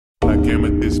black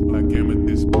amethyst, black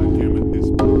amethyst, black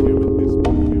amethyst, black amethyst,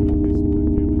 black amethyst, black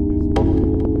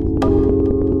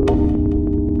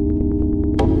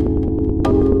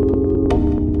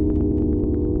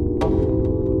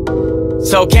amethyst.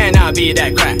 So can I be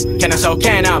that crap? Can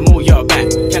I move your back?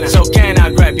 Can I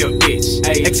grab your bitch?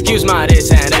 Ay, excuse my this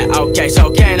and that. Okay,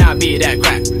 so can I be that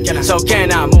crap?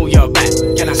 Can I move your back?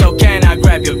 Can I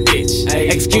grab your bitch? Ay,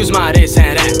 excuse my this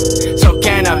and that. So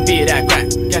can I be that crap?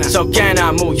 Can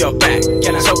I move your back?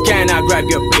 Can I grab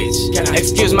your bitch?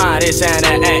 Excuse my this and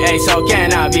that. Ay, so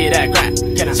can I be that crap?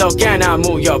 Can I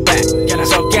move your back? Can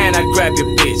I grab your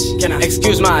bitch?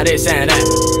 Excuse my this and that.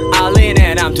 I lean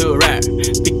and I'm too rare.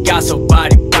 Picasso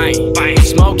body bang,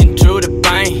 smoking through the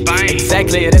bang.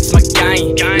 Exactly, that's my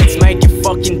game. Let's make it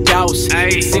fucking dose.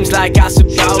 Seems like I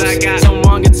suppose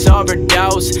someone gets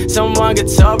overdose. Someone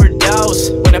gets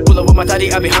overdose. When I pull up with my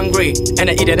thotty, I be hungry, and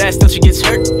I eat that ass till she gets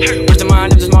hurt. Where's the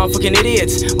mind of these motherfucking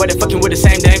idiots? Why they fucking with the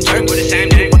same damn jerks?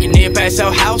 Walking near past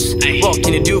our house. What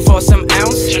can you do for some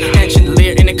ounce? And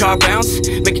chandelier in the car bounce.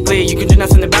 Make it clear you can do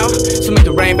nothing about. So make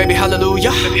it rain, baby,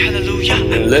 hallelujah.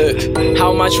 And look,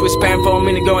 how much we spend for a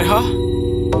minute going, huh?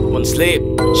 Won't sleep.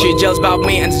 She jealous about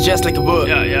me and just like a wood.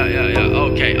 Yeah.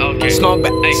 Okay. Smoke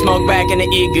back and it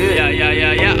eat good.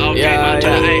 Yeah.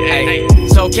 Okay.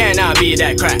 So can I be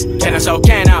that crap? Can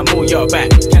I move your back?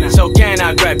 Can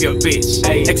I grab your bitch?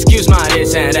 Excuse my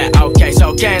this and that. Okay,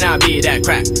 so can I be that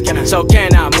crap? Can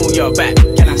I move your back?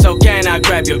 Can I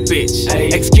grab your bitch?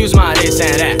 Excuse my this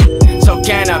and that. So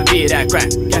can I be that crap?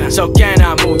 Can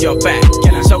I move your back?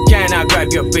 Can I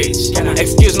grab your bitch?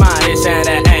 Excuse my this and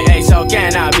that. Hey, so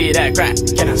can I be that crap?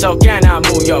 Can I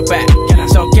move your back?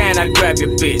 Can I grab your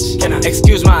bitch?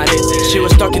 Excuse my this. She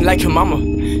was talking like her mama.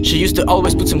 She used to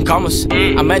always put some commas.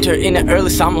 I met her in the early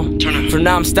summer. For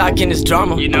now I'm stuck in this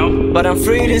drama. But I'm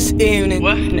free this evening.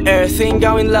 And everything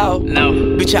going low.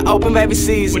 Bitch, I open baby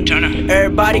season.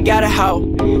 Everybody got a hoe.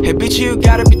 Hey bitch, you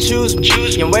gotta be choosing.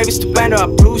 Young wavy stupendo, I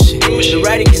bruise it. You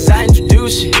ready cause I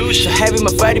introduce it. So heavy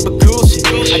my fighty but cruising.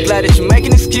 I'm glad that you're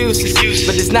making excuses.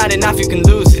 But it's not enough, you can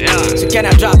lose it. So can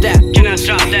I drop that?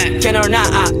 Can or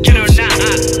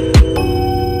not?